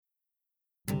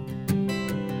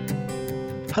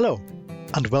Hello,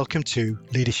 and welcome to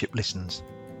Leadership Listens,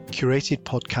 curated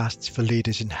podcasts for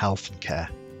leaders in health and care.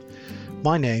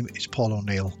 My name is Paul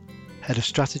O'Neill, Head of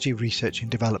Strategy, Research and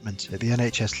Development at the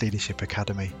NHS Leadership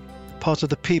Academy, part of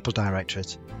the People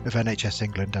Directorate of NHS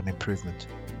England and Improvement.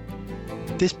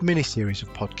 This mini-series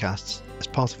of podcasts, as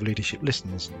part of Leadership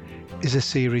Listens, is a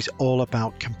series all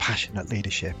about compassionate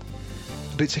leadership,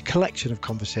 and it's a collection of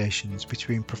conversations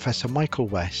between Professor Michael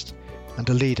West and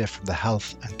a leader from the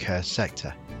health and care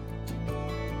sector.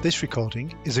 This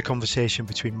recording is a conversation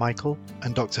between Michael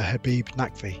and Dr. Habib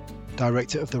Naqvi,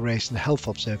 Director of the Race and Health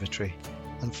Observatory,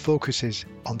 and focuses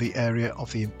on the area of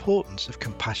the importance of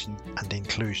compassion and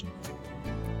inclusion.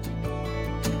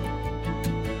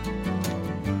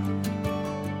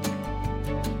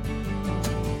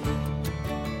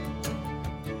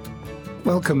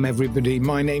 Welcome everybody,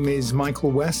 my name is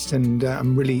Michael West and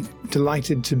I'm really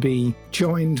delighted to be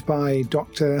joined by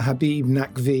Dr. Habib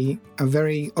Naqvi, a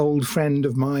very old friend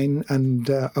of mine and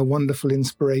a wonderful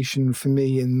inspiration for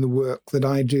me in the work that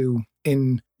I do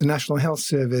in the National Health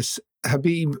Service.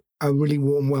 Habib, a really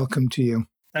warm welcome to you.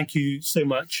 Thank you so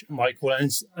much, Michael, and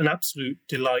it's an absolute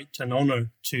delight and honour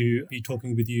to be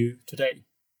talking with you today.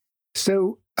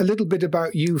 So, a little bit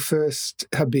about you first,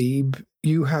 Habib.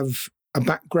 You have a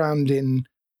background in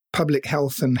public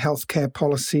health and healthcare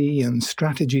policy and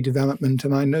strategy development,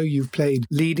 and I know you've played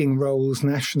leading roles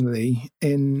nationally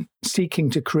in seeking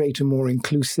to create a more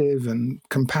inclusive and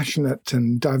compassionate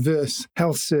and diverse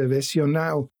health service. You're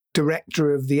now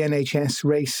Director of the NHS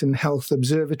Race and Health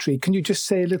Observatory. Can you just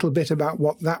say a little bit about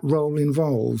what that role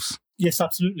involves? Yes,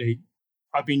 absolutely.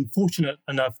 I've been fortunate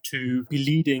enough to be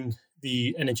leading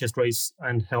the NHS Race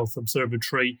and Health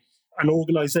Observatory, an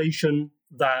organisation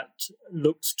that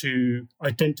looks to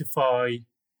identify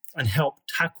and help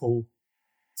tackle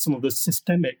some of the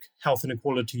systemic health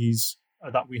inequalities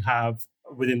that we have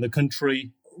within the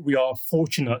country. We are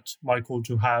fortunate, Michael,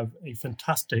 to have a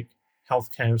fantastic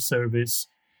healthcare service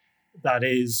that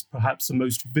is perhaps the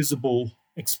most visible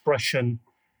expression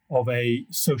of a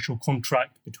social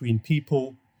contract between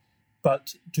people.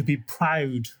 But to be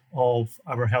proud of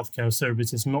our healthcare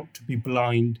service is not to be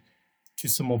blind to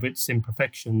some of its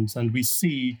imperfections. And we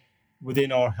see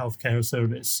within our healthcare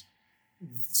service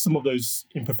some of those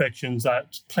imperfections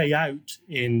that play out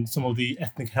in some of the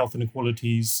ethnic health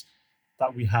inequalities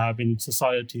that we have in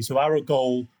society. So our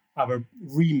goal, our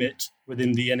remit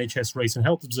within the NHS Race and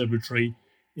Health Observatory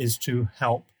is to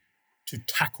help to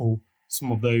tackle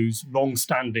some of those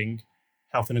long-standing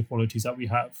health inequalities that we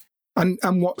have. And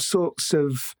what sorts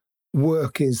of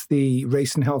work is the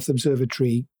Race and Health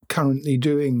Observatory currently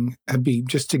doing, Habib,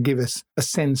 just to give us a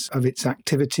sense of its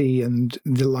activity and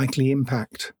the likely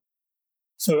impact?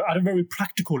 So at a very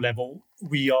practical level,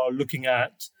 we are looking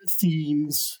at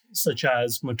themes such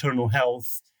as maternal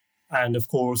health and, of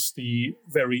course, the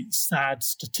very sad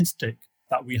statistic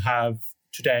that we have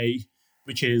today,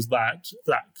 which is that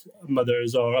Black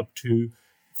mothers are up to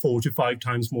 4 to 5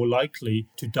 times more likely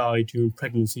to die during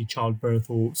pregnancy, childbirth,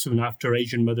 or soon after.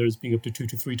 Asian mothers being up to 2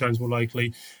 to 3 times more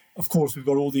likely. Of course, we've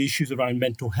got all the issues around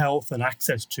mental health and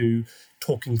access to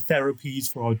talking therapies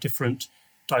for our different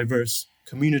diverse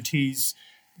communities.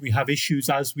 We have issues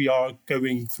as we are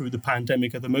going through the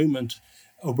pandemic at the moment,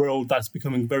 a world that's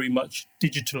becoming very much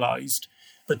digitalized,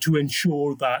 but to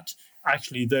ensure that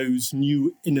actually those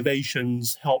new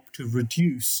innovations help to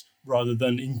reduce rather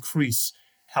than increase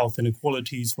health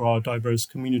inequalities for our diverse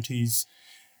communities.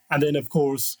 And then, of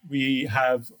course, we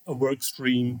have a work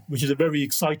stream, which is a very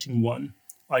exciting one,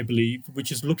 I believe,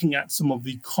 which is looking at some of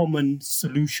the common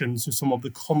solutions to some of the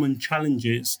common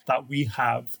challenges that we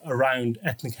have around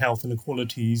ethnic health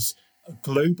inequalities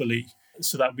globally,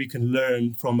 so that we can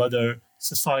learn from other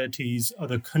societies,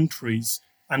 other countries,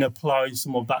 and apply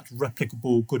some of that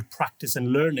replicable good practice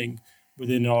and learning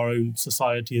within our own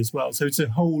society as well. So it's a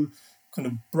whole kind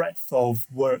of breadth of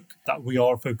work that we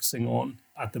are focusing on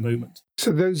at the moment.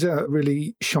 So those are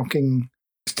really shocking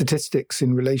statistics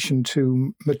in relation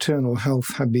to maternal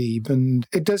health, Habib. And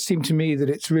it does seem to me that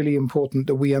it's really important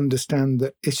that we understand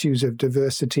that issues of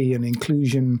diversity and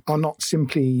inclusion are not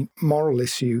simply moral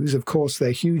issues. Of course,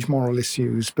 they're huge moral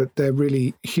issues, but they're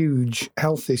really huge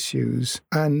health issues.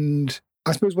 And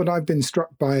I suppose what I've been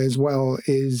struck by as well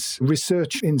is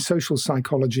research in social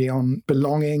psychology on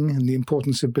belonging and the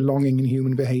importance of belonging in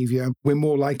human behaviour. We're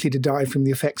more likely to die from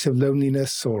the effects of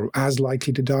loneliness, or as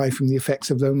likely to die from the effects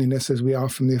of loneliness as we are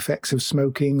from the effects of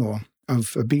smoking or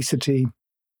of obesity.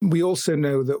 We also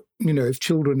know that, if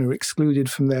children are excluded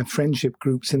from their friendship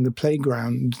groups in the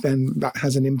playground, then that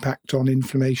has an impact on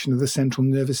inflammation of the central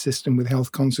nervous system with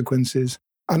health consequences.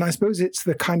 And I suppose it's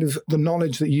the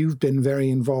knowledge that you've been very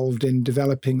involved in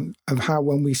developing of how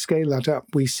when we scale that up,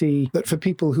 we see that for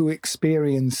people who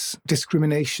experience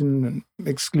discrimination and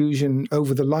exclusion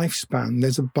over the lifespan,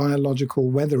 there's a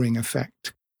biological weathering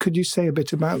effect. Could you say a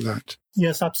bit about that?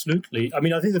 Yes, absolutely. I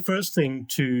think the first thing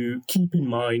to keep in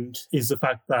mind is the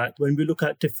fact that when we look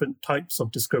at different types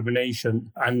of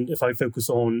discrimination, and if I focus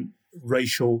on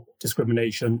racial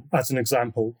discrimination as an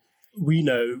example, we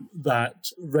know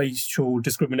that racial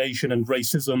discrimination and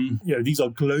racism, these are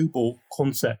global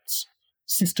concepts,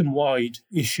 system-wide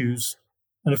issues.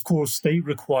 And of course, they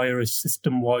require a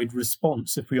system-wide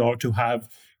response if we are to have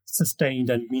sustained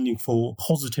and meaningful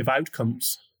positive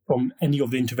outcomes from any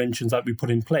of the interventions that we put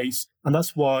in place. And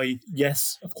that's why,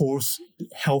 yes, of course, the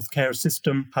healthcare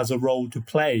system has a role to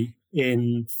play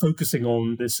in focusing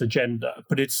on this agenda,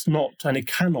 but it's not and it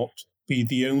cannot be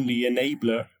the only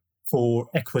enabler for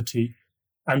equity.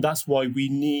 And that's why we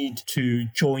need to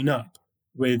join up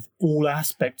with all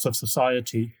aspects of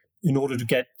society in order to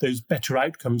get those better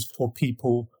outcomes for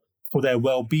people, for their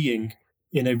well-being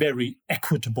in a very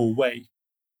equitable way.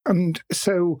 And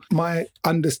so my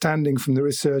understanding from the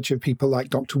research of people like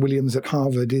Dr. Williams at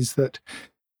Harvard is that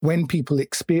when people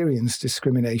experience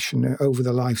discrimination over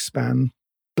the lifespan,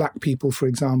 Black people, for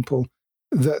example,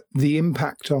 that the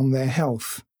impact on their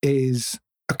health is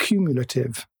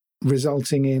accumulative,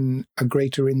 resulting in a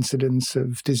greater incidence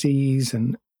of disease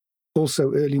and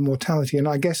also early mortality. And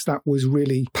I guess that was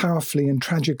really powerfully and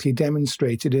tragically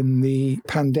demonstrated in the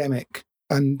pandemic.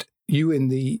 And you in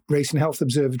the Race and Health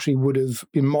Observatory would have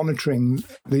been monitoring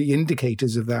the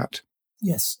indicators of that.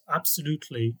 Yes,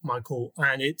 absolutely, Michael.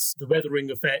 And it's the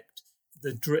weathering effect,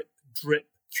 the drip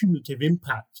cumulative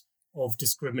impact of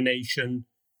discrimination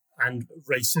and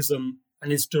racism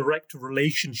and its direct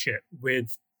relationship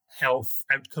with health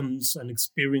outcomes and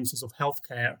experiences of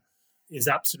healthcare is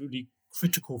absolutely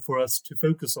critical for us to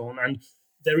focus on. And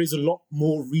there is a lot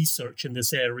more research in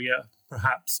this area,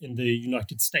 perhaps in the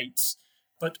United States,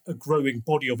 but a growing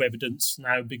body of evidence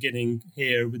now beginning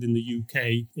here within the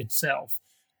UK itself.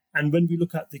 And when we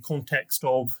look at the context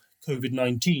of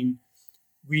COVID-19,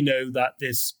 we know that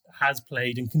this has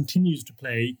played and continues to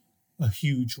play a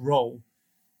huge role.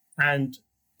 And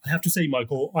I have to say,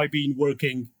 Michael, I've been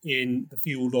working in the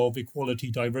field of equality,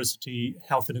 diversity,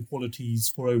 health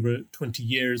inequalities for over 20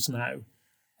 years now.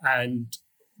 And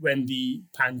when the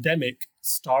pandemic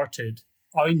started,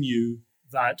 I knew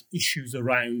that issues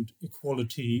around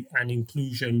equality and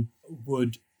inclusion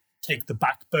would take the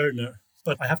back burner.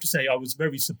 But I have to say I was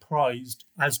very surprised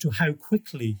as to how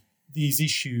quickly these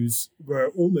issues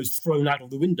were almost thrown out of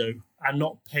the window and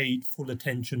not paid full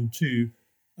attention to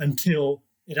until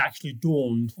it actually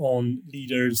dawned on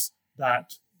leaders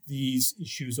that these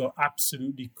issues are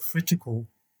absolutely critical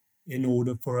in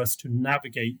order for us to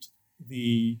navigate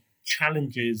the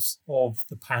challenges of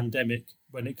the pandemic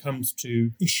when it comes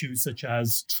to issues such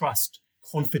as trust,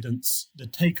 confidence, the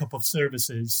take-up of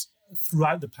services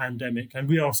throughout the pandemic. And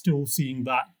we are still seeing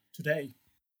that today.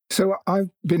 So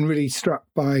I've been really struck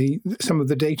by some of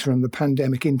the data on the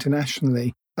pandemic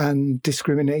internationally and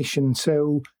discrimination.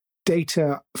 So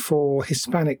data for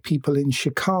Hispanic people in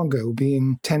Chicago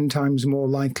being 10 times more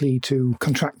likely to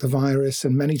contract the virus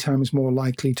and many times more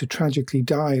likely to tragically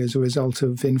die as a result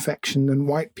of infection than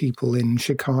white people in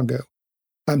Chicago.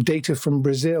 Data from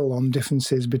Brazil on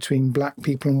differences between Black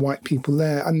people and white people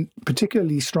there, and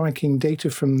particularly striking data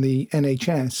from the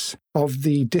NHS of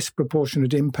the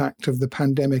disproportionate impact of the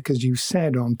pandemic, as you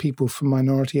said, on people from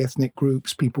minority ethnic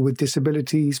groups, people with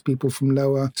disabilities, people from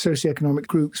lower socioeconomic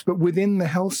groups. But within the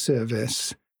health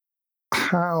service,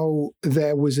 how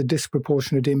there was a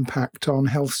disproportionate impact on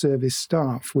health service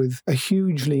staff with a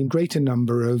hugely greater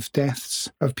number of deaths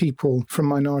of people from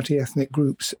minority ethnic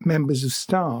groups, members of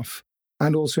staff,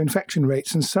 and also infection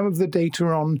rates, and some of the data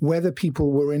on whether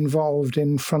people were involved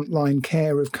in frontline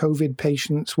care of COVID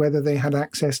patients, whether they had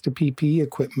access to PPE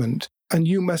equipment. And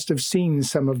you must have seen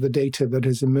some of the data that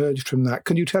has emerged from that.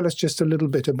 Can you tell us just a little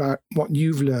bit about what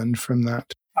you've learned from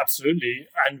that? Absolutely.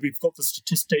 And we've got the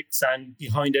statistics, and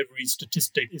behind every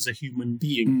statistic is a human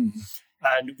being.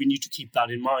 And we need to keep that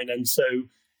in mind. And so,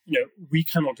 we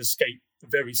cannot escape the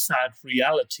very sad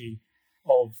reality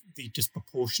of the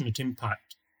disproportionate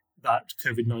impact that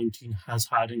COVID-19 has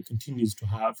had and continues to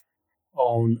have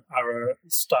on our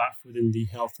staff within the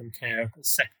health and care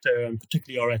sector, and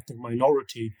particularly our ethnic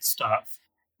minority staff.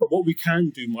 But what we can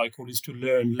do, Michael, is to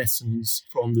learn lessons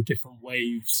from the different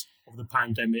waves of the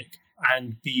pandemic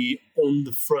and be on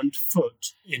the front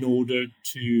foot in order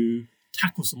to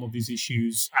tackle some of these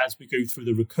issues as we go through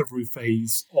the recovery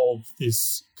phase of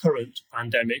this current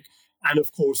pandemic. And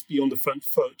of course, be on the front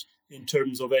foot in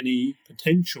terms of any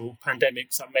potential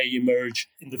pandemics that may emerge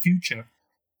in the future.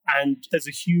 And there's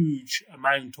a huge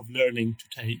amount of learning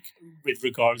to take with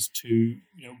regards to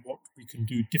what we can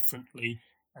do differently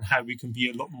and how we can be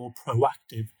a lot more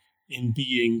proactive in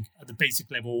being, at the basic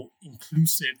level,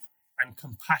 inclusive and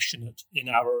compassionate in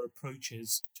our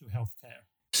approaches to healthcare.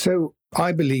 So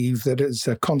I believe that as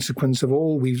a consequence of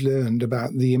all we've learned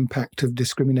about the impact of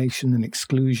discrimination and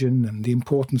exclusion and the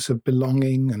importance of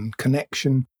belonging and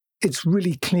connection, it's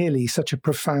really clearly such a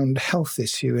profound health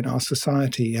issue in our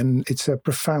society, and it's a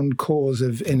profound cause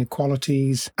of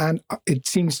inequalities. And it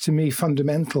seems to me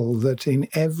fundamental that in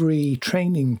every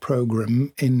training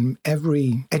program, in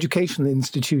every educational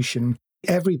institution,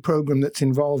 every program that's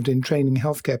involved in training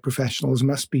healthcare professionals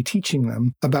must be teaching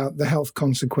them about the health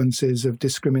consequences of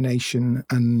discrimination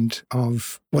and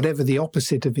of whatever the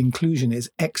opposite of inclusion is,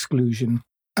 exclusion,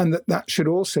 and that should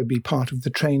also be part of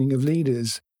the training of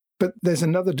leaders. But there's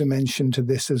another dimension to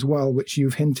this as well, which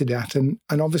you've hinted at. And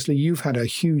obviously you've had a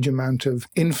huge amount of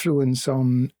influence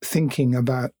on thinking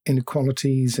about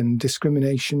inequalities and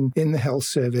discrimination in the health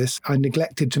service. I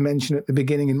neglected to mention at the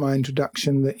beginning in my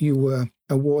introduction that you were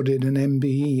awarded an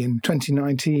MBE in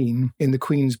 2019 in the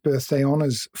Queen's Birthday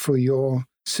Honours for your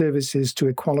services to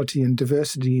equality and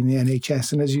diversity in the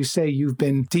NHS. And as you say, you've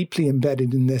been deeply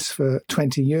embedded in this for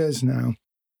 20 years now.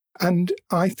 And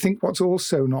I think what's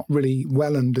also not really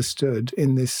well understood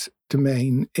in this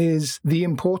domain is the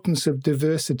importance of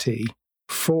diversity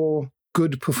for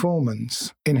good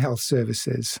performance in health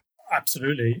services.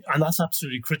 Absolutely. And that's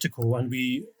absolutely critical. And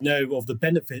we know of the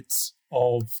benefits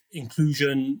of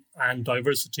inclusion and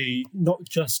diversity, not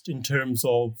just in terms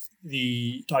of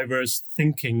the diverse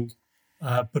thinking,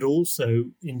 but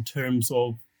also in terms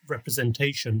of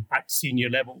representation at senior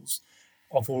levels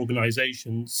of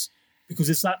organizations. Because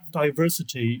it's that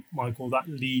diversity, Michael, that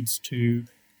leads to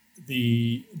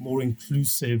the more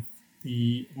inclusive,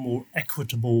 the more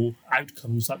equitable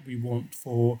outcomes that we want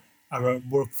for our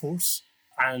workforce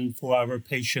and for our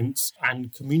patients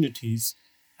and communities.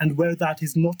 And where that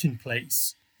is not in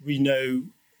place, we know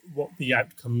what the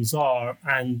outcomes are.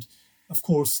 And of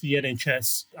course, the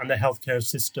NHS and the healthcare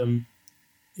system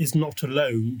is not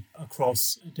alone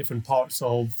across different parts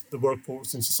of the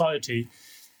workforce and society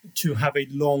to have a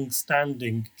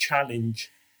long-standing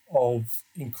challenge of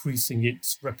increasing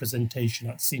its representation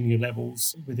at senior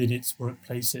levels within its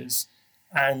workplaces,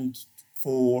 and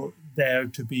for there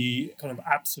to be kind of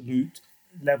absolute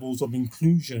levels of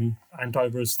inclusion and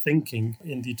diverse thinking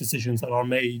in the decisions that are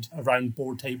made around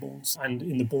board tables and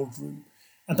in the boardroom.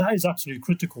 And that is absolutely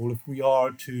critical if we are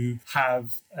to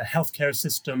have a healthcare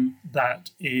system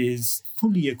that is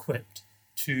fully equipped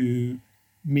to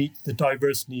meet the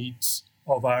diverse needs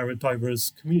of our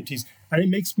diverse communities. And it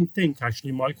makes me think,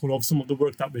 actually, Michael, of some of the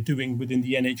work that we're doing within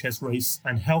the NHS Race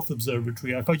and Health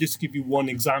Observatory. If I just give you one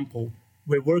example,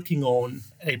 we're working on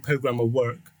a programme of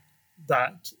work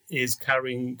that is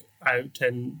carrying out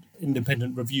an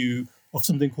independent review of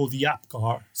something called the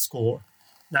APGAR score.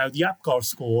 Now, the APGAR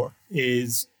score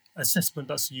is assessment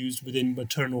that's used within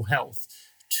maternal health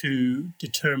to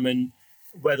determine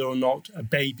whether or not a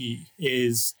baby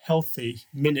is healthy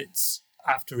minutes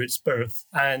after its birth.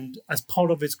 And as part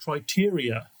of its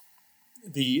criteria,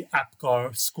 the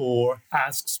APGAR score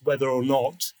asks whether or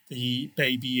not the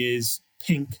baby is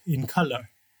pink in colour.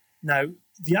 Now,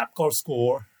 the APGAR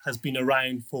score has been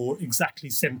around for exactly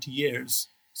 70 years.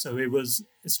 So it was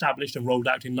established and rolled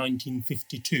out in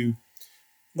 1952.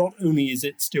 Not only is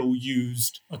it still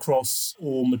used across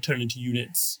all maternity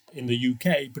units in the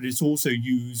UK, but it's also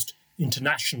used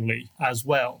internationally as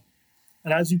well.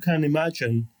 And as you can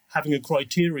imagine, having a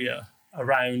criteria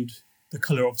around the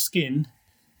colour of skin,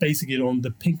 basing it on the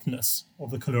pinkness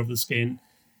of the colour of the skin,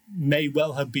 may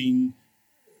well have been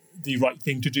the right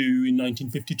thing to do in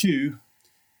 1952,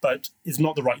 but is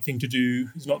not the right thing to do,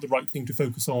 is not the right thing to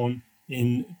focus on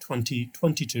in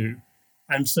 2022.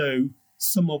 And so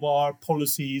some of our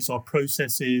policies, our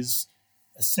processes,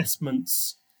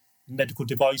 assessments, medical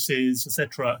devices,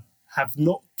 etc., have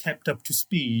not kept up to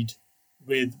speed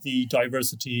with the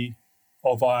diversity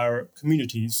of our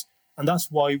communities. And that's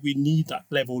why we need that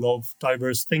level of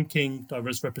diverse thinking,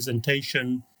 diverse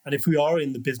representation. And if we are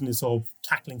in the business of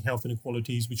tackling health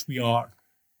inequalities, which we are,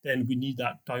 then we need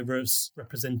that diverse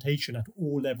representation at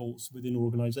all levels within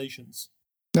organizations.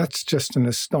 That's just an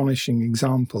astonishing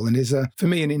example and is, for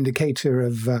me, an indicator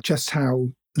of just how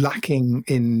lacking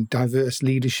in diverse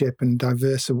leadership and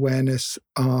diverse awareness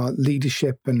our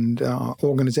leadership and our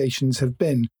organizations have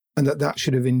been. And that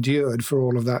should have endured for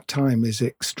all of that time is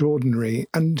extraordinary.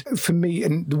 And for me,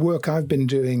 and the work I've been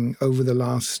doing over the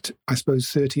last, I suppose,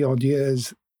 30 odd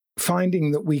years,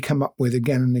 finding that we come up with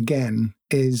again and again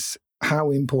is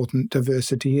how important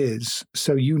diversity is.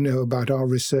 So you know about our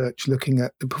research looking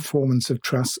at the performance of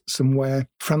trusts and where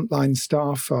frontline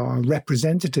staff are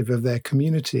representative of their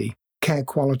community. Care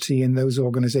quality in those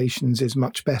organizations is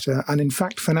much better. And in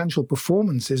fact, financial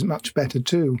performance is much better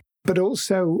too. But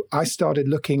also, I started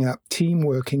looking at team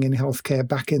working in healthcare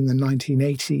back in the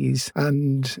 1980s.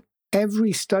 And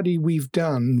every study we've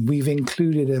done, we've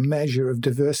included a measure of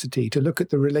diversity to look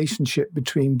at the relationship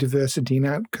between diversity and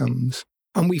outcomes.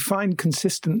 And we find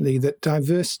consistently that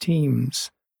diverse teams,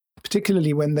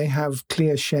 particularly when they have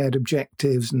clear shared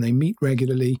objectives and they meet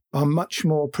regularly, are much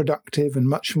more productive and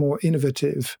much more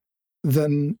innovative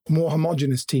than more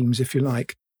homogenous teams, if you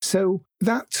like. So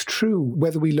that's true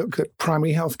whether we look at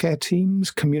primary healthcare teams,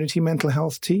 community mental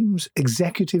health teams,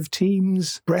 executive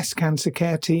teams, breast cancer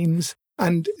care teams.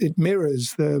 And it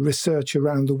mirrors the research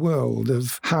around the world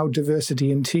of how diversity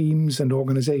in teams and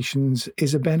organizations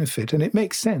is a benefit. And it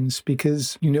makes sense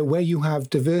because, where you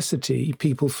have diversity,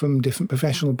 people from different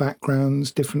professional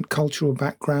backgrounds, different cultural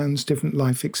backgrounds, different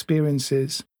life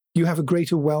experiences, you have a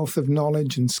greater wealth of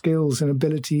knowledge and skills and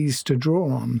abilities to draw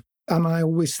on. And I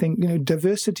always think,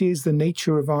 diversity is the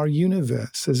nature of our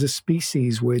universe. As a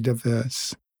species, we're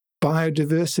diverse.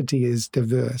 Biodiversity is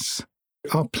diverse.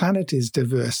 Our planet is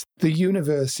diverse. The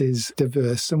universe is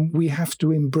diverse, and we have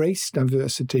to embrace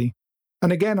diversity.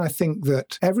 And again, I think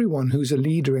that everyone who's a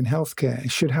leader in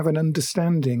healthcare should have an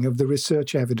understanding of the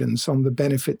research evidence on the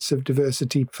benefits of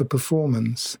diversity for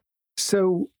performance.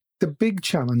 So the big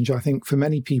challenge, I think, for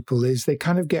many people is they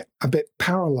kind of get a bit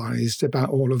paralyzed about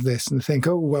all of this and think,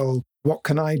 oh, well, what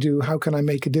can I do? How can I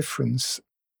make a difference?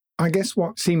 I guess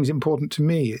what seems important to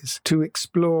me is to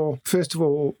explore, first of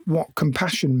all, what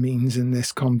compassion means in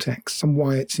this context and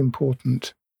why it's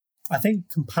important. I think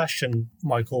compassion,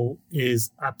 Michael,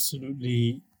 is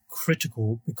absolutely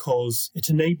critical because it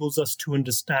enables us to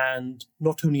understand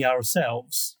not only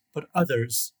ourselves, but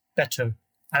others better.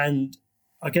 And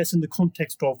I guess in the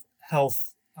context of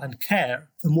health and care,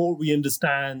 the more we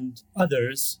understand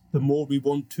others, the more we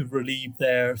want to relieve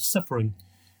their suffering.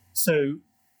 So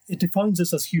it defines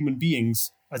us as human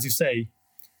beings, as you say.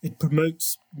 It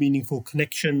promotes meaningful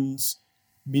connections,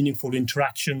 meaningful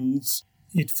interactions.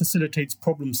 It facilitates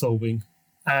problem solving,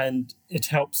 and it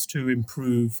helps to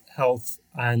improve health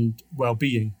and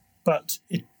well-being. But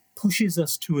it pushes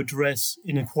us to address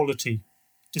inequality,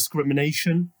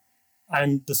 discrimination,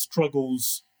 and the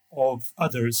struggles of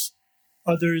others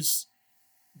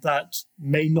that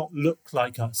may not look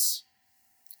like us.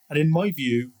 And in my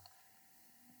view,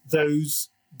 those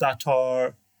that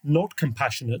are not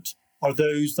compassionate are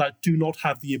those that do not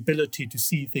have the ability to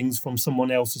see things from someone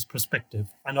else's perspective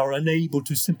and are unable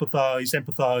to sympathize,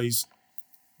 empathize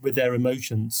with their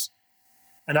emotions.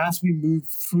 And as we move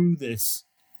through this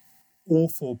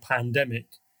awful pandemic,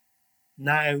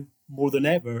 now more than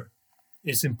ever,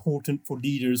 it's important for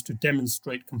leaders to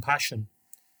demonstrate compassion.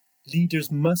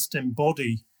 Leaders must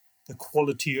embody the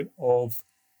quality of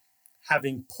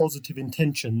having positive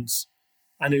intentions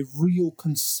and a real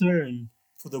concern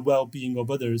for the well-being of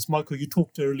others. Michael, you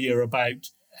talked earlier about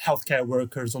healthcare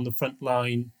workers on the front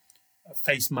line,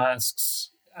 face masks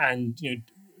and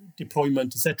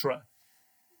deployment, etc.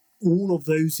 All of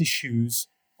those issues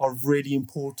are really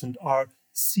important. Our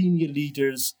senior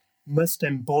leaders must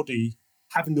embody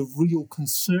having a real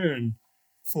concern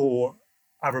for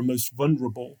our most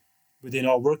vulnerable within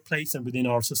our workplace and within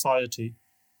our society.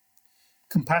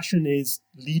 Compassion is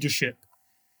leadership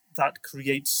that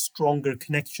creates stronger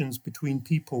connections between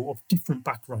people of different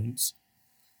backgrounds.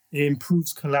 It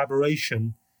improves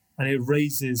collaboration and it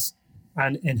raises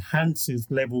and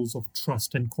enhances levels of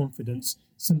trust and confidence,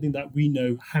 something that we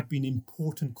know have been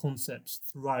important concepts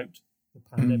throughout the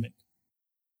pandemic.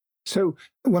 So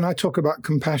when I talk about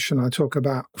compassion, I talk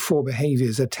about 4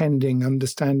 behaviors: attending,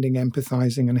 understanding,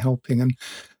 empathizing, and helping. And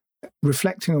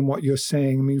reflecting on what you're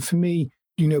saying, I mean, for me,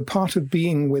 part of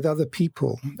being with other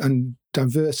people and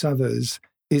diverse others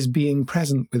is being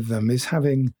present with them, is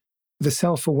having the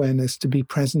self-awareness to be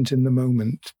present in the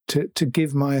moment, to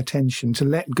give my attention, to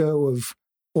let go of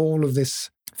all of this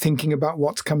thinking about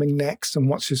what's coming next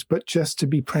and but just to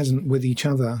be present with each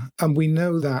other. And we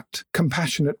know that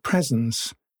compassionate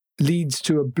presence leads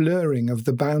to a blurring of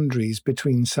the boundaries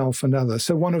between self and other.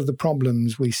 So one of the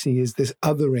problems we see is this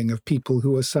othering of people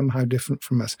who are somehow different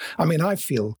from us. I mean, I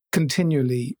feel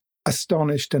continually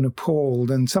astonished and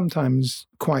appalled and sometimes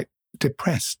quite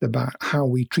depressed about how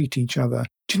we treat each other,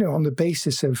 on the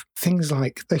basis of things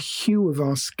like the hue of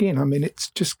our skin. I mean,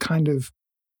 it's just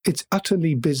it's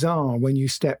utterly bizarre when you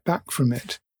step back from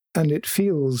it. And it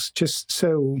feels just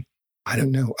so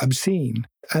obscene.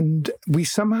 And we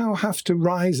somehow have to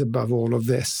rise above all of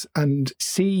this and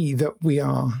see that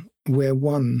we're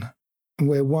one.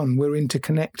 We're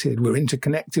interconnected. We're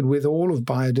interconnected with all of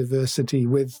biodiversity,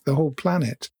 with the whole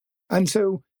planet. And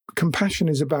so compassion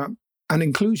is about, and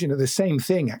inclusion are the same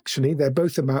thing, actually. They're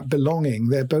both about belonging.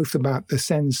 They're both about the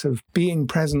sense of being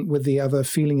present with the other,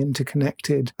 feeling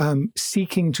interconnected,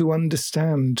 seeking to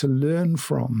understand, to learn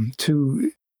from,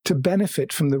 to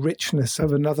benefit from the richness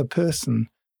of another person.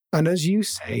 And as you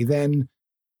say, then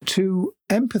to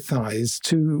empathize,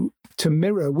 to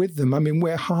mirror with them. I mean,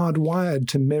 we're hardwired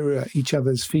to mirror each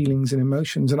other's feelings and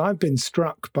emotions. And I've been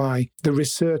struck by the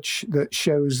research that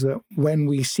shows that when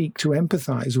we seek to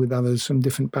empathize with others from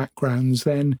different backgrounds,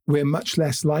 then we're much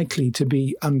less likely to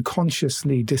be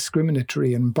unconsciously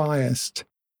discriminatory and biased.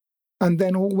 And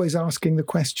then always asking the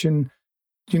question,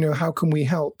 how can we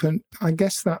help? And I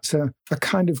guess that's a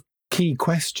kind of key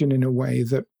question in a way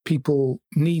that people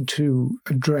need to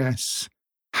address.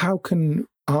 How can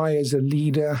I as a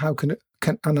leader, how can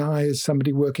I as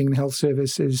somebody working in health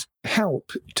services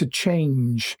help to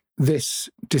change this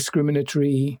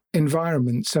discriminatory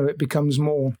environment so it becomes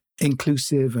more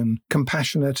inclusive and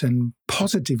compassionate and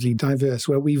positively diverse,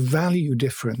 where we value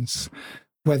difference,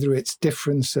 whether it's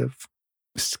difference of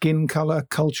skin color,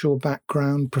 cultural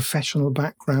background, professional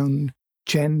background,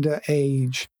 gender,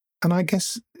 age. And I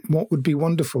guess what would be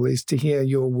wonderful is to hear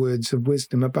your words of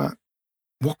wisdom about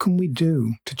what can we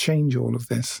do to change all of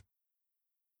this?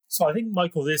 So I think,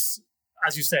 Michael, this,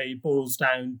 as you say, boils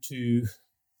down to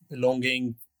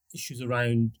belonging, issues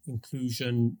around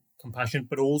inclusion, compassion,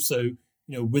 but also,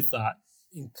 with that,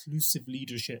 inclusive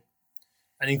leadership.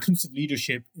 And inclusive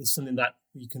leadership is something that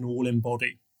we can all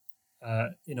embody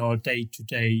in our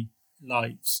day-to-day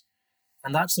lives.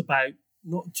 And that's about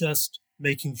not just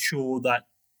making sure that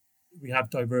we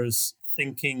have diverse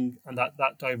thinking and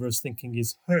that diverse thinking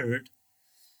is heard,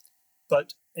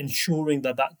 but ensuring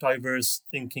that diverse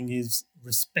thinking is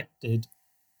respected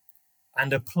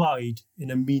and applied in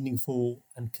a meaningful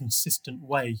and consistent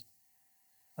way.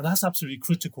 And that's absolutely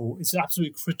critical. It's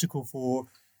absolutely critical for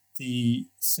the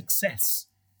success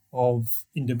of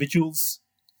individuals,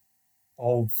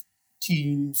 of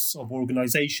teams, of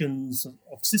organizations,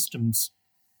 of systems.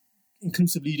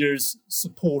 Inclusive leaders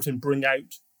support and bring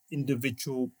out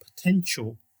individual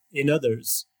potential in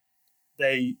others.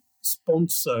 They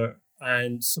sponsor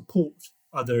and support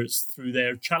others through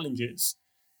their challenges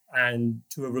and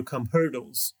to overcome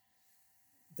hurdles.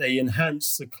 They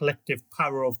enhance the collective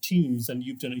power of teams, and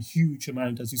you've done a huge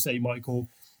amount, as you say, Michael,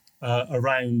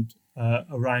 around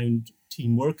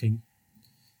team working.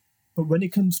 But when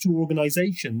it comes to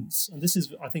organizations, and this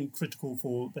is, I think, critical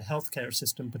for the healthcare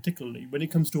system particularly, when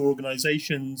it comes to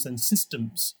organizations and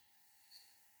systems,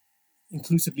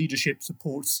 inclusive leadership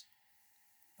supports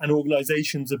an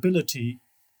organization's ability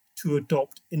to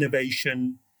adopt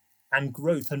innovation and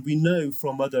growth. And we know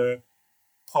from other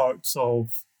parts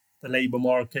of the labour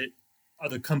market,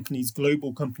 other companies,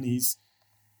 global companies,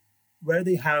 where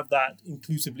they have that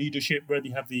inclusive leadership, where they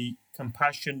have the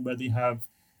compassion, where they have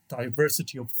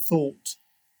diversity of thought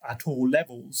at all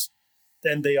levels,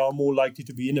 then they are more likely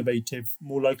to be innovative,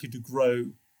 more likely to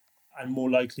grow, and more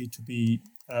likely to be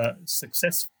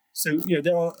successful. So,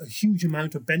 there are a huge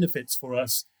amount of benefits for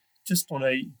us just on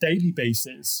a daily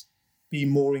basis. Be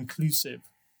more inclusive,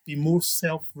 be more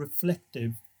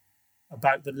self-reflective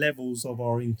about the levels of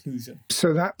our inclusion.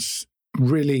 So that's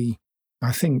really,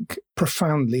 I think,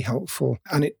 profoundly helpful.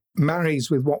 And it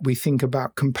marries with what we think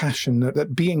about compassion,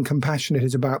 that being compassionate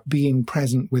is about being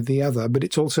present with the other, but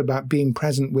it's also about being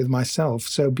present with myself.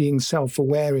 So being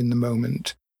self-aware in the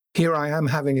moment. Here I am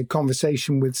having a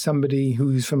conversation with somebody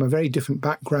who's from a very different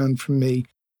background from me.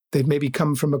 They've maybe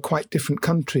come from a quite different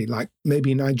country, like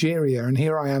maybe Nigeria, and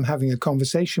here I am having a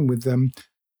conversation with them.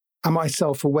 Am I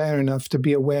self-aware enough to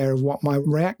be aware of what my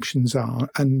reactions are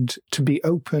and to be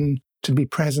open, to be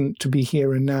present, to be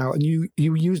here and now? And you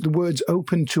use the words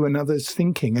open to another's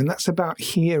thinking, and that's about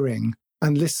hearing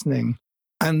and listening.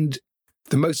 And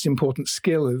the most important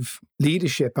skill of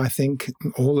leadership, I think,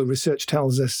 all the research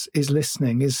tells us, is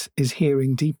listening, is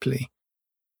hearing deeply.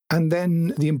 And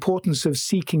then the importance of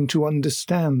seeking to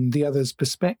understand the other's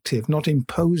perspective, not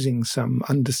imposing some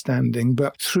understanding,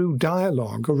 but through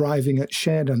dialogue, arriving at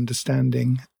shared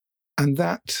understanding. And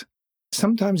that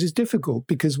sometimes is difficult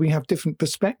because we have different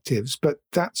perspectives, but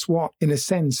that's what, in a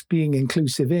sense, being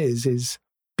inclusive is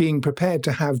being prepared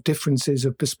to have differences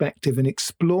of perspective and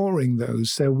exploring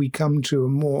those so we come to a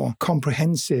more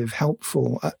comprehensive,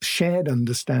 helpful, shared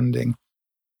understanding.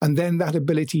 And then that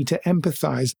ability to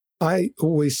empathize. I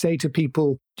always say to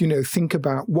people, think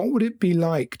about what would it be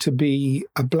like to be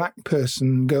a black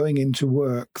person going into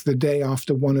work the day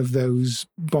after one of those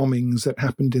bombings that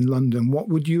happened in London? What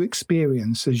would you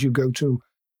experience as you go to,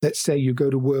 let's say you go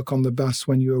to work on the bus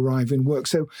when you arrive in work?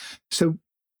 So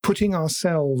putting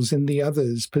ourselves in the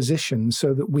other's position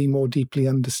so that we more deeply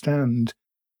understand,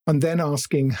 and then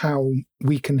asking how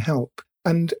we can help.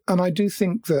 And I do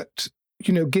think that,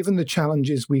 given the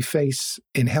challenges we face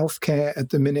in healthcare at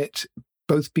the minute,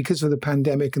 both because of the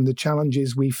pandemic and the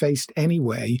challenges we faced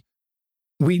anyway,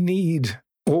 we need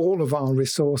all of our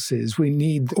resources. We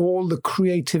need all the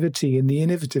creativity and the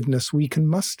innovativeness we can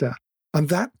muster. And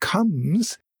that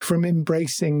comes from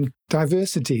embracing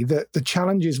diversity. The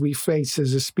challenges we face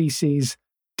as a species,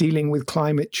 dealing with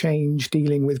climate change,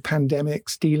 dealing with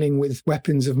pandemics, dealing with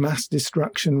weapons of mass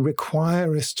destruction,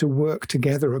 require us to work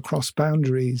together across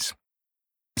boundaries.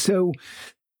 So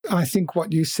I think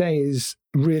what you say is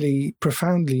really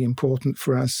profoundly important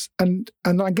for us. And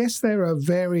I guess there are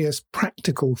various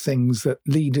practical things that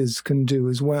leaders can do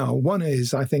as well. One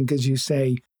is, I think, as you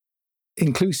say,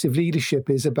 inclusive leadership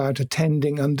is about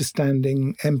attending,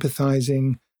 understanding,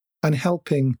 empathizing, and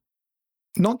helping,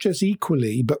 not just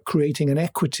equally, but creating an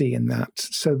equity in that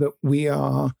so that we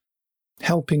are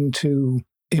helping to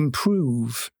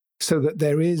improve so that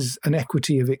there is an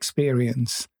equity of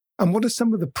experience. And what are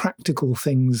some of the practical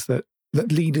things that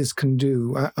leaders can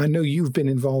do? I know you've been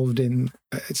involved in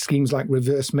schemes like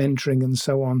reverse mentoring and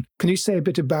so on. Can you say a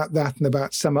bit about that and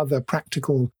about some other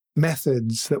practical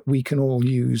methods that we can all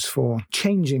use for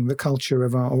changing the culture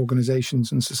of our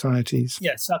organizations and societies?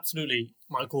 Yes, absolutely,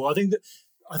 Michael. I think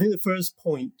the first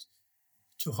point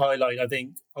to highlight,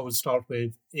 I would start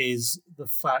with, is the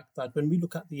fact that when we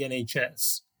look at the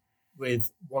NHS with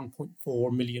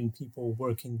 1.4 million people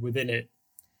working within it,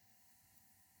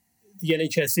 the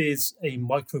NHS is a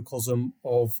microcosm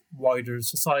of wider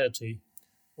society.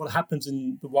 What happens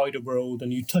in the wider world,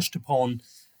 and you touched upon,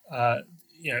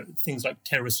 things like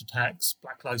terrorist attacks,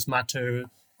 Black Lives Matter,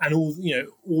 and all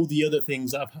the other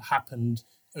things that have happened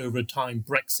over time,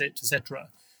 Brexit, etc.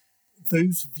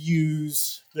 Those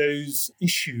views, those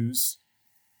issues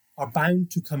are bound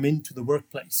to come into the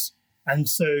workplace. And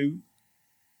so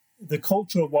the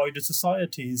culture of wider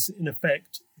society is, in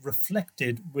effect,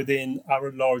 reflected within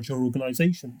our larger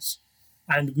organizations.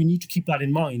 And we need to keep that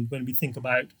in mind when we think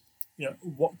about,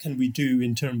 what can we do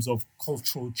in terms of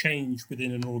cultural change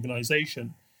within an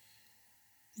organization.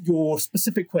 Your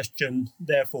specific question,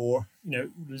 therefore,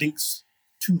 links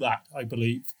to that, I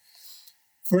believe.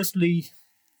 Firstly,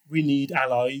 we need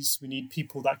allies. We need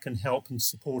people that can help and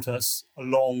support us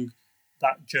along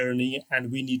that journey,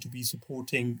 and we need to be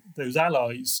supporting those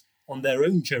allies on their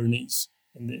own journeys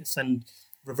in this. And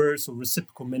reverse or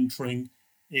reciprocal mentoring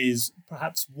is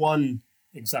perhaps one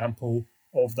example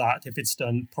of that if it's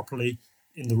done properly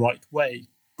in the right way.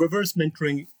 Reverse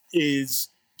mentoring is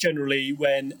generally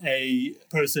when a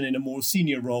person in a more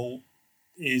senior role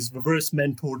is reverse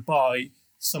mentored by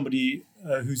somebody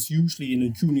who's usually in a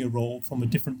junior role from a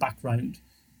different background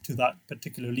to that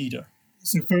particular leader.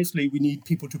 So firstly, we need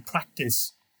people to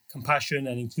practice compassion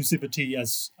and inclusivity,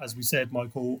 as we said,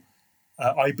 Michael,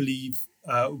 I believe,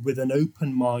 with an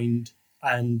open mind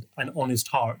and an honest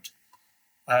heart.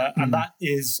 And that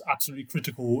is absolutely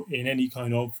critical in any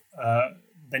kind of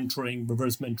mentoring,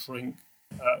 reverse mentoring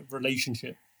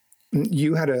relationship.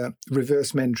 You had a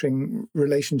reverse mentoring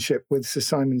relationship with Sir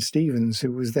Simon Stevens,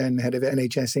 who was then head of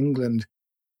NHS England.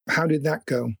 How did that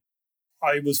go?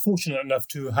 I was fortunate enough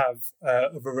to have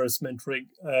a reverse mentoring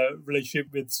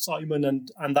relationship with Simon,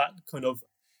 and that kind of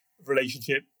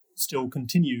relationship still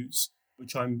continues,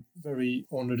 which I'm very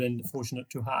honoured and fortunate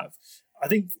to have. I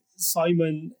think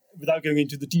Simon, without going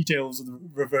into the details of the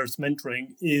reverse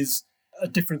mentoring, is a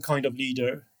different kind of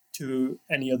leader to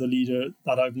any other leader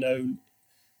that I've known.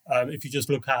 If you just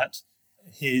look at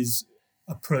his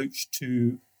approach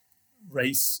to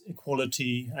race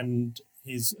equality and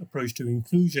his approach to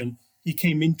inclusion, he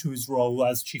came into his role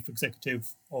as chief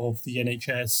executive of the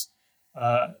NHS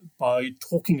by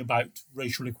talking about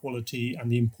racial equality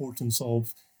and the importance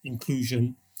of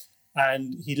inclusion.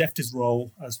 And he left his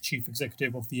role as chief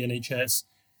executive of the NHS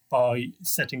by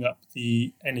setting up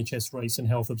the NHS Race and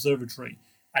Health Observatory.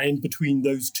 And in between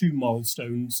those two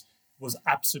milestones was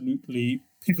absolutely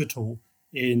pivotal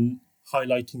in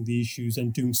highlighting the issues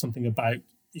and doing something about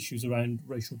issues around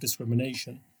racial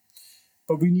discrimination.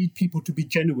 But we need people to be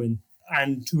genuine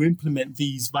and to implement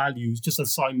these values, just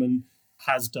as Simon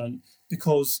has done,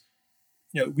 because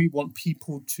we want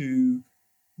people to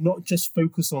not just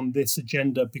focus on this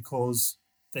agenda because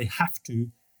they have to,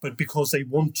 but because they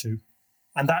want to.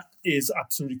 And that is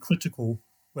absolutely critical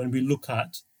when we look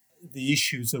at the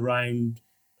issues around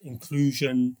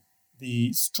inclusion,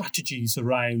 the strategies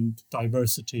around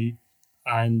diversity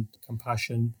and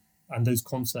compassion and those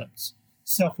concepts.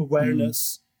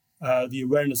 Self-awareness, the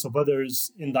awareness of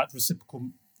others in that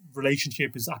reciprocal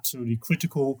relationship is absolutely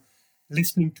critical.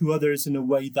 Listening to others in a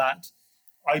way that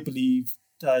I believe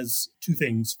does two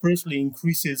things. Firstly,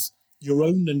 increases your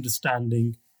own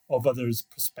understanding of others'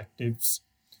 perspectives.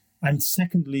 And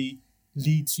secondly,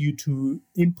 leads you to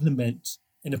implement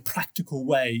in a practical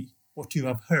way what you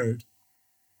have heard.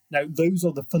 Now, those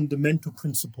are the fundamental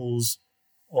principles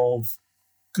of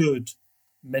good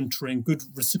mentoring, good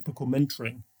reciprocal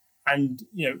mentoring, and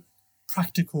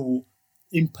practical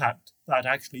impact that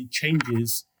actually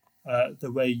changes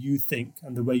the way you think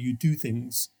and the way you do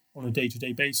things on a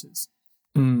day-to-day basis.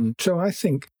 So I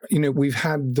think, we've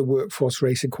had the workforce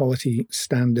race equality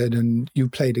standard, and you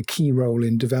played a key role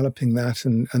in developing that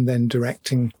and then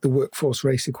directing the workforce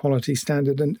race equality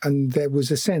standard. And there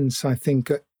was a sense, I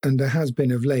think, and there has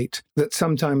been of late, that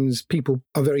sometimes people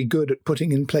are very good at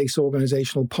putting in place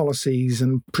organizational policies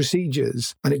and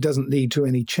procedures, and it doesn't lead to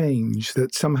any change,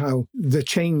 that somehow the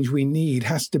change we need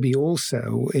has to be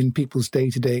also in people's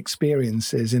day-to-day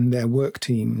experiences in their work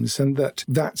teams, and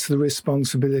that's the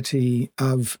responsibility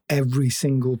of every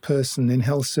single person in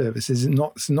health services.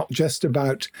 It's not just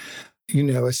about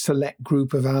a select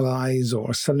group of allies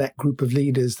or a select group of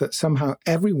leaders, that somehow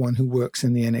everyone who works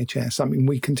in the NHS, I mean,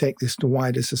 we can take this to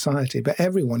wider society, but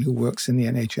everyone who works in the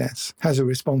NHS has a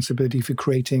responsibility for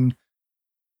creating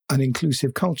an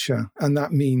inclusive culture. And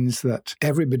that means that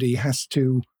everybody has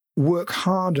to work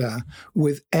harder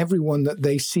with everyone that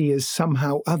they see as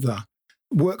somehow other.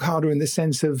 Work harder in the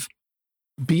sense of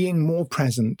being more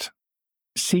present,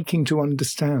 seeking to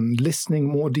understand, listening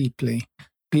more deeply,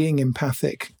 being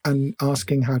empathic and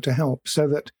asking how to help, so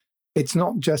that it's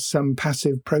not just some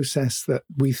passive process that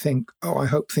we think, I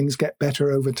hope things get better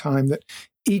over time, that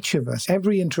each of us,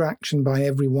 every interaction by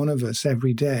every one of us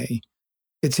every day,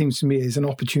 it seems to me is an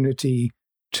opportunity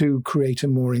to create a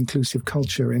more inclusive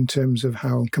culture in terms of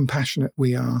how compassionate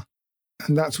we are.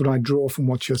 And that's what I draw from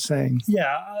what you're saying.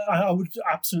 Yeah, I would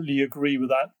absolutely agree with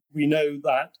that. We know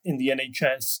that in the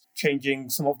NHS, changing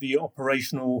some of the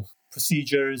operational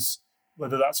procedures,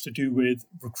 whether that's to do with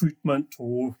recruitment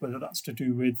or whether that's to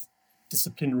do with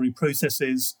disciplinary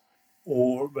processes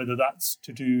or whether that's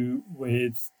to do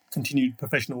with continued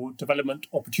professional development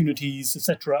opportunities,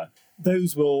 etc.,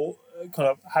 those will kind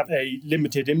of have a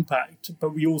limited impact.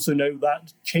 But we also know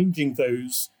that changing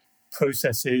those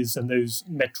processes and those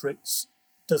metrics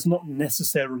does not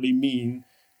necessarily mean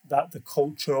that the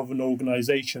culture of an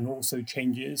organization also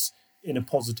changes in a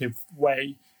positive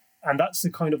way. And that's the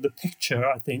kind of the picture,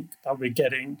 I think, that we're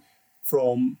getting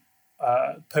from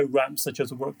programs such as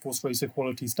the Workforce Race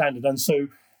Equality Standard. And so,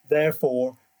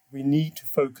 therefore, we need to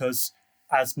focus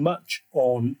as much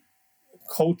on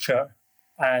culture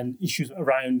and issues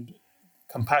around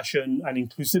compassion and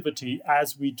inclusivity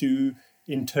as we do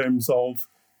in terms of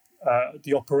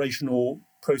the operational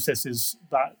processes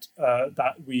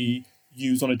that we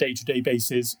use on a day-to-day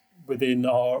basis within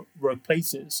our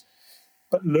workplaces.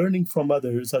 But learning from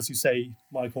others, as you say,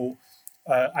 Michael,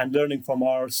 and learning from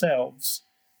ourselves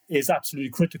is absolutely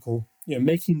critical.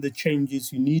 Making the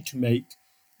changes you need to make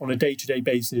on a day-to-day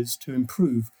basis to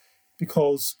improve.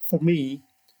 Because for me,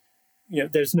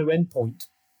 there's no end point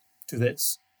to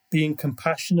this. Being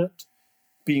compassionate,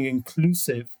 being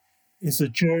inclusive is a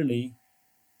journey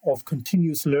of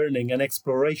continuous learning and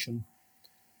exploration.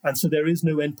 And so there is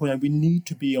no end point, and we need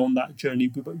to be on that journey,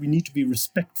 but we need to be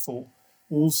respectful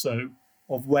also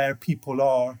of where people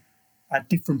are at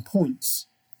different points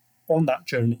on that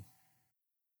journey.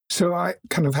 So I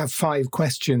kind of have 5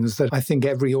 questions that I think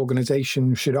every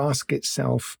organization should ask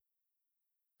itself.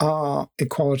 Are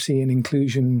equality and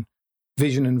inclusion,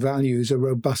 vision and values a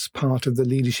robust part of the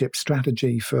leadership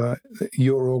strategy for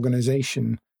your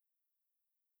organization?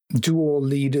 Do all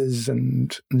leaders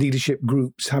and leadership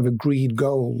groups have agreed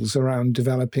goals around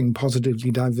developing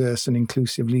positively diverse and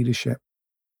inclusive leadership?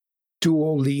 Do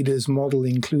all leaders model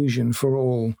inclusion for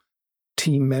all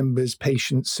team members,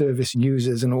 patients, service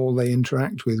users, and all they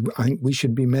interact with? I think we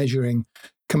should be measuring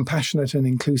compassionate and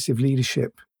inclusive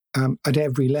leadership at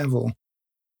every level.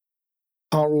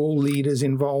 Are all leaders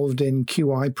involved in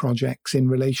QI projects in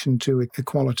relation to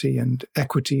equality and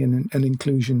equity and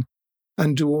inclusion?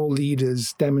 And do all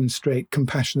leaders demonstrate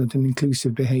compassionate and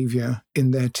inclusive behavior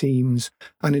in their teams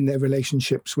and in their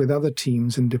relationships with other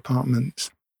teams and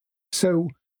departments? So,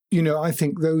 I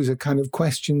think those are kind of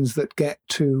questions that get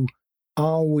to,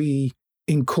 are we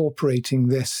incorporating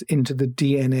this into the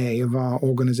DNA of our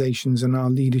organizations and our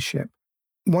leadership?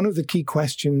 one of the key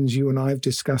questions you and I have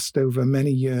discussed over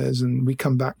many years, and we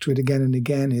come back to it again and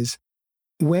again, is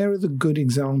where are the good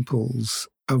examples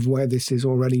of where this is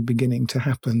already beginning to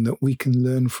happen that we can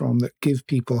learn from, that give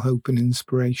people hope and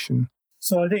inspiration?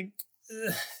 So I think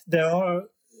there are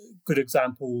good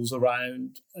examples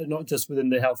around, not just within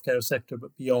the healthcare sector,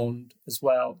 but beyond as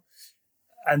well.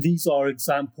 And these are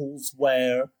examples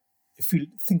where, if you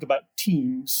think about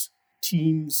teams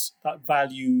that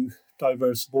value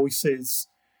diverse voices,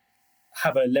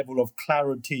 have a level of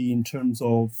clarity in terms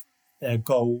of their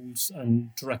goals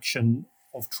and direction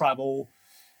of travel,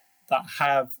 that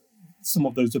have some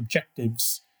of those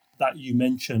objectives that you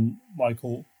mentioned,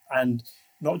 Michael, and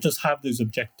not just have those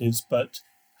objectives, but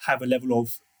have a level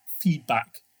of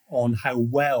feedback on how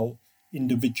well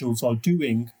individuals are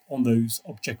doing on those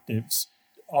objectives,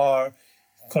 are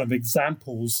kind of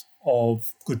examples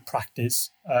of good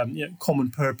practice. Common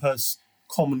purpose,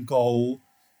 common goals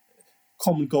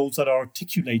that are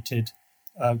articulated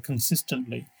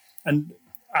consistently. And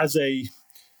as a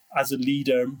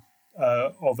leader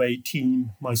of a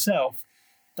team myself,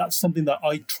 that's something that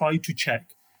I try to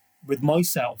check with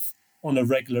myself on a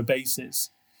regular basis,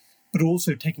 but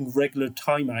also taking regular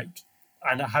time out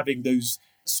and having those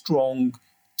strong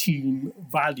team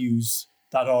values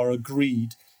that are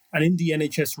agreed. And in the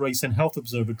NHS Race and Health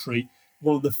Observatory,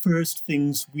 one of the first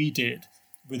things we did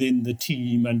within the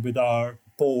team and with our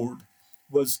board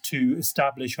was to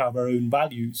establish our own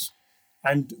values.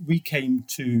 And we came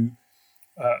to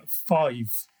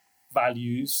 5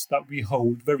 values that we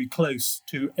hold very close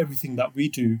to everything that we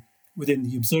do within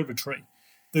the observatory.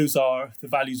 Those are the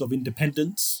values of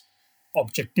independence,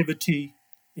 objectivity,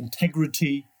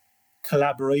 integrity,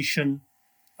 collaboration,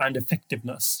 and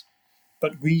effectiveness.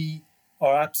 But we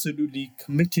are absolutely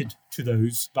committed to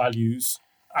those values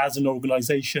as an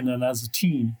organization and as a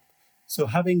team. So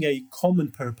having a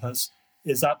common purpose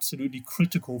is absolutely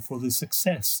critical for the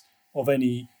success of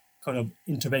any kind of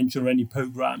intervention or any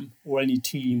program or any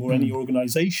team or any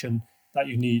organization that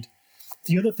you need.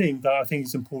 The other thing that I think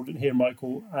is important here,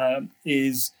 Michael,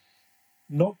 is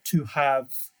not to have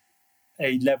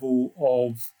a level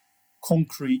of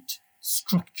concrete,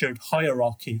 structured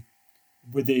hierarchy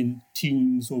within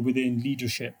teams or within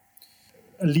leadership.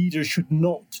 A leader should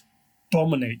not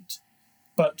dominate,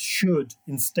 but should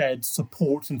instead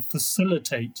support and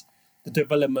facilitate the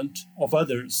development of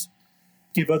others,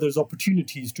 give others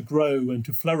opportunities to grow and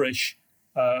to flourish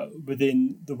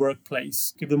within the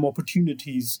workplace, give them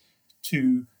opportunities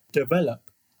to develop,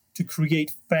 to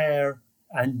create fair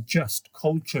and just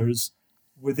cultures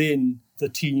within the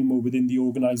team or within the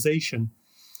organization.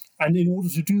 And in order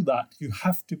to do that, you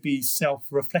have to be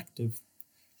self-reflective.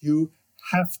 You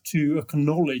have to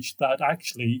acknowledge that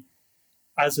actually,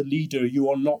 as a leader, you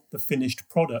are not the finished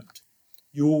product.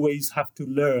 You always have to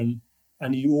learn,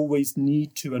 and you always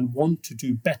need to and want to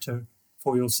do better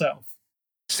for yourself.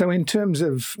 So in terms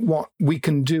of what we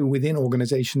can do within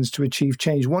organizations to achieve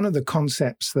change, one of the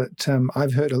concepts that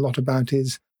I've heard a lot about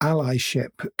is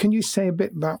allyship. Can you say a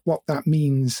bit about what that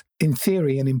means in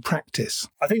theory and in practice?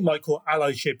 I think, Michael,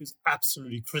 allyship is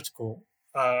absolutely critical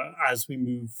as we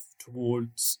move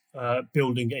towards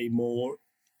building a more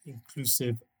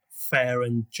inclusive, fair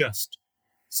and just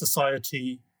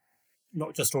society,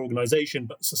 not just organization,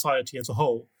 but society as a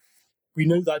whole. We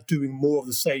know that doing more of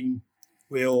the same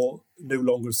will no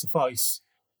longer suffice.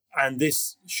 And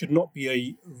this should not be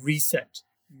a reset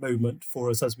moment for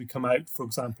us as we come out, for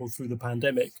example, through the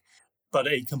pandemic, but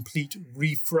a complete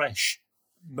refresh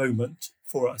moment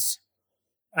for us.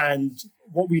 And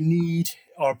what we need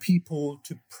are people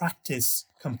to practice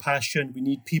compassion. We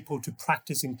need people to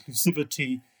practice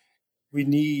inclusivity. We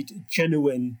need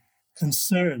genuine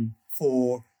concern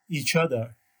for each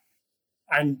other.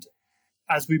 And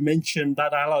as we mentioned,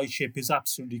 that allyship is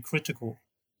absolutely critical.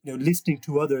 Listening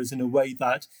to others in a way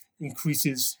that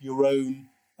increases your own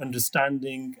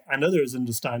understanding and others'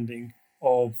 understanding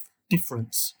of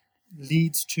difference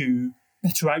leads to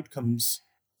better outcomes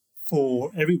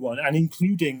for everyone, and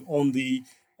including on the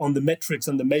metrics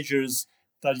and the measures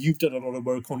that you've done a lot of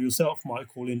work on yourself,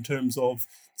 Michael, in terms of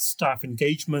staff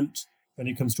engagement when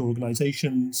it comes to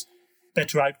organizations,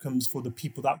 better outcomes for the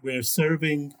people that we're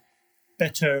serving,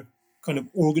 better kind of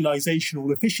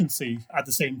organizational efficiency at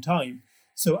the same time.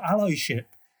 So allyship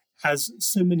has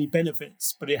so many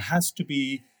benefits, but it has to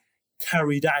be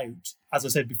carried out, as I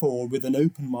said before, with an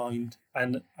open mind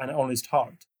and an honest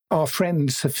heart. Our friend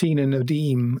Safina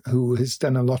Nadeem, who has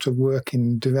done a lot of work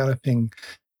in developing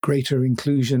greater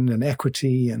inclusion and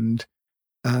equity and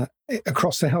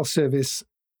across the health service,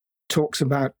 talks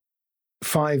about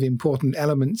 5 important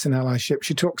elements in allyship.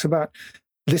 She talks about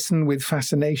listen with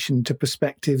fascination to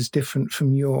perspectives different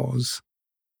from yours,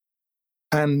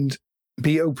 and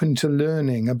be open to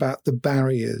learning about the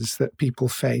barriers that people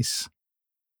face.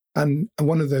 And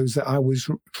one of those that I always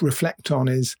reflect on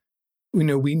is,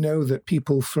 we know that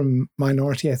people from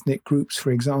minority ethnic groups,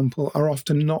 for example, are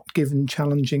often not given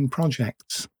challenging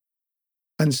projects.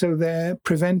 And so they're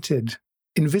prevented,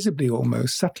 invisibly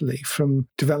almost, subtly, from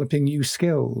developing new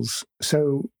skills.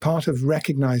 So part of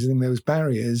recognizing those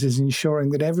barriers is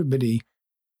ensuring that everybody,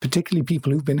 particularly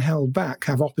people who've been held back,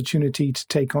 have opportunity to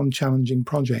take on challenging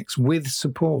projects with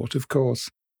support, of course.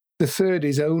 The third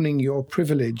is owning your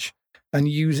privilege and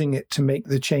using it to make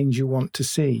the change you want to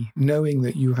see, knowing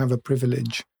that you have a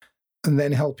privilege, and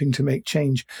then helping to make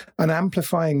change, and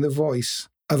amplifying the voice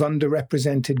of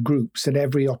underrepresented groups at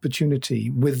every opportunity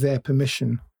with their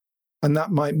permission. And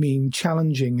that might mean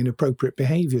challenging inappropriate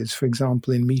behaviors, for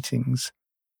example, in meetings,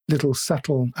 little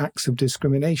subtle acts of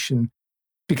discrimination.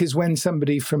 Because when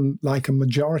somebody from like a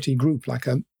majority group, like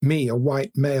a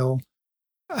white male,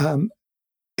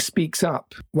 speaks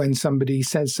up when somebody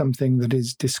says something that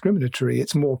is discriminatory,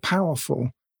 it's more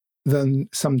powerful than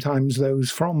sometimes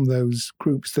those from those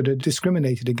groups that are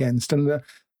discriminated against. And the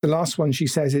last one she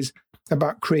says is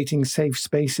about creating safe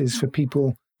spaces for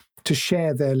people to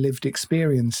share their lived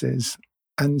experiences.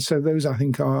 And so those, I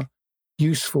think, are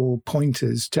useful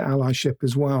pointers to allyship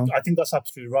as well. I think that's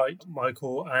absolutely right,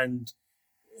 Michael. And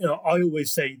I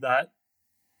always say that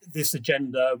this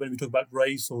agenda, when we talk about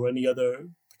race or any other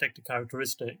protected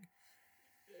characteristic,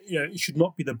 it should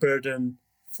not be the burden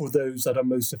for those that are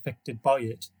most affected by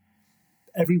it.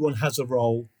 Everyone has a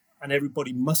role, and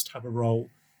everybody must have a role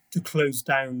to close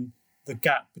down the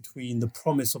gap between the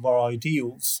promise of our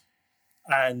ideals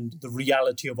and the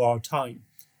reality of our time.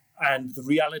 And the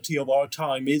reality of our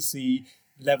time is the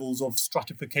levels of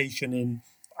stratification in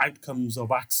outcomes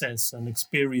of access and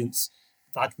experience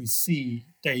that we see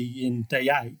day in, day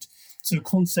out. So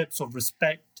concepts of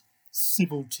respect,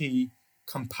 civility,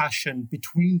 compassion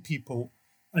between people,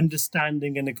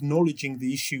 understanding and acknowledging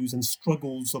the issues and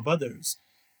struggles of others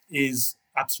is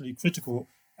absolutely critical.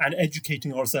 And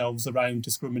educating ourselves around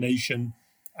discrimination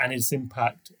and its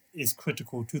impact is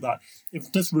critical to that.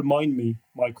 It does remind me,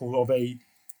 Michael, of a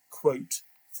quote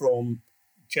from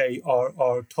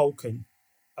J.R.R. Tolkien,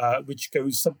 which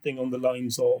goes something on the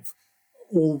lines of,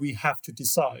 all we have to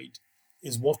decide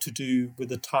is what to do with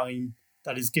the time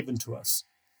that is given to us.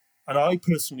 And I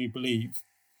personally believe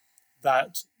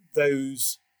that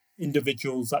those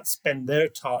individuals that spend their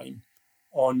time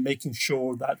on making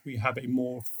sure that we have a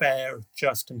more fair,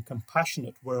 just and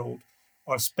compassionate world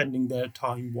are spending their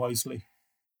time wisely.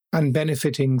 And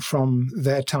benefiting from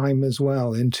their time as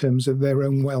well in terms of their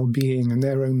own well-being and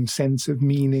their own sense of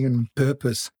meaning and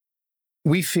purpose.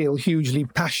 We feel hugely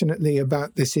passionately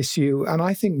about this issue, and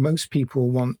I think most people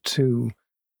want to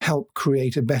help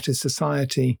create a better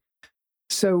society.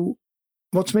 So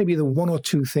what's maybe the one or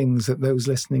two things that those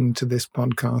listening to this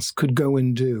podcast could go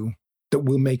and do that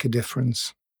will make a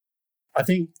difference? I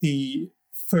think the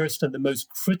first and the most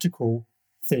critical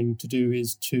thing to do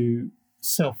is to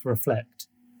self-reflect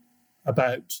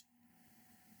about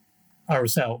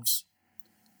ourselves.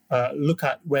 Look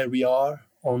at where we are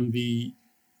on the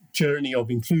journey of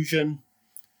inclusion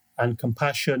and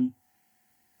compassion.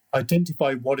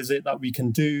 Identify what is it that we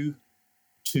can do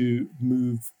to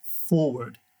move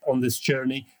forward on this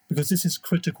journey, because this is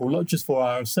critical, not just for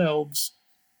ourselves,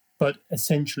 but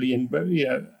essentially and very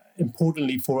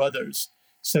importantly for others.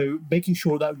 So making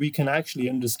sure that we can actually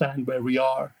understand where we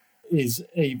are is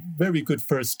a very good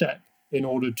first step in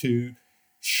order to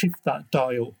shift that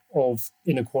dial of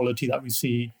inequality that we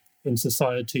see in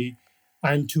society,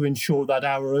 and to ensure that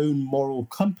our own moral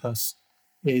compass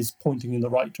is pointing in the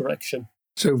right direction.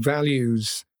 So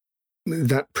values,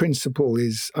 that principle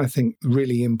is, I think,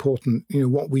 really important.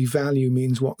 What we value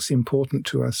means what's important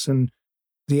to us. And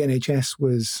the NHS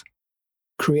was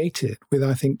created with,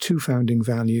 I think, two founding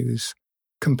values: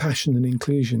 compassion and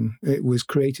inclusion. It was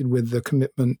created with the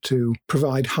commitment to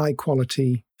provide high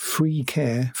quality, free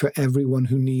care for everyone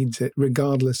who needs it,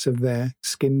 regardless of their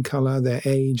skin colour, their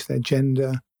age, their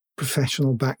gender,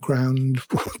 professional background,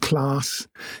 class.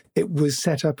 It was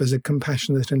set up as a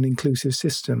compassionate and inclusive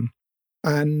system.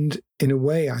 And in a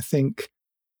way, I think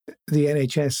the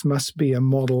NHS must be a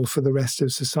model for the rest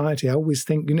of society. I always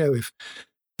think, if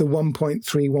the 1.3,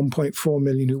 1.4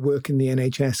 million who work in the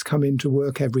NHS come into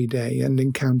work every day and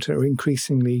encounter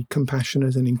increasingly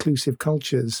compassionate and inclusive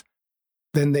cultures,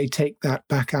 then they take that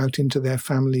back out into their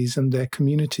families and their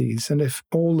communities. And if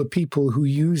all the people who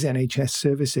use NHS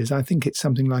services, I think it's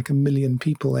something like 1 million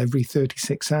people every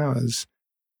 36 hours,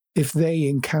 if they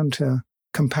encounter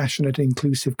compassionate,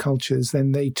 inclusive cultures,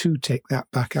 then they too take that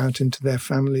back out into their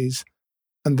families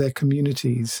and their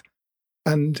communities.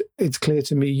 And it's clear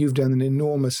to me you've done an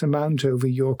enormous amount over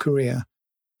your career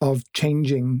of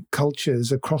changing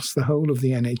cultures across the whole of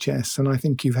the NHS. And I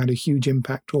think you've had a huge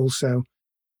impact also,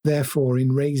 therefore,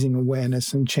 in raising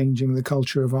awareness and changing the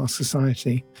culture of our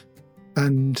society.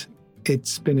 And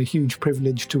it's been a huge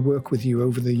privilege to work with you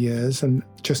over the years, and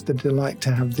just a delight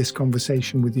to have this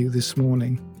conversation with you this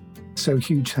morning. So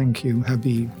huge thank you,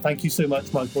 Habib. Thank you so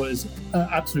much, Michael. It's an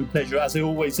absolute pleasure, as it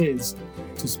always is,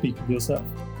 to speak with yourself.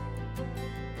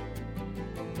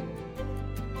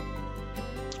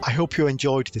 I hope you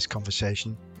enjoyed this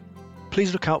conversation.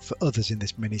 Please look out for others in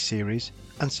this mini-series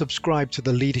and subscribe to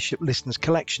the Leadership Listeners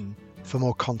collection for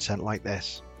more content like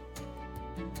this.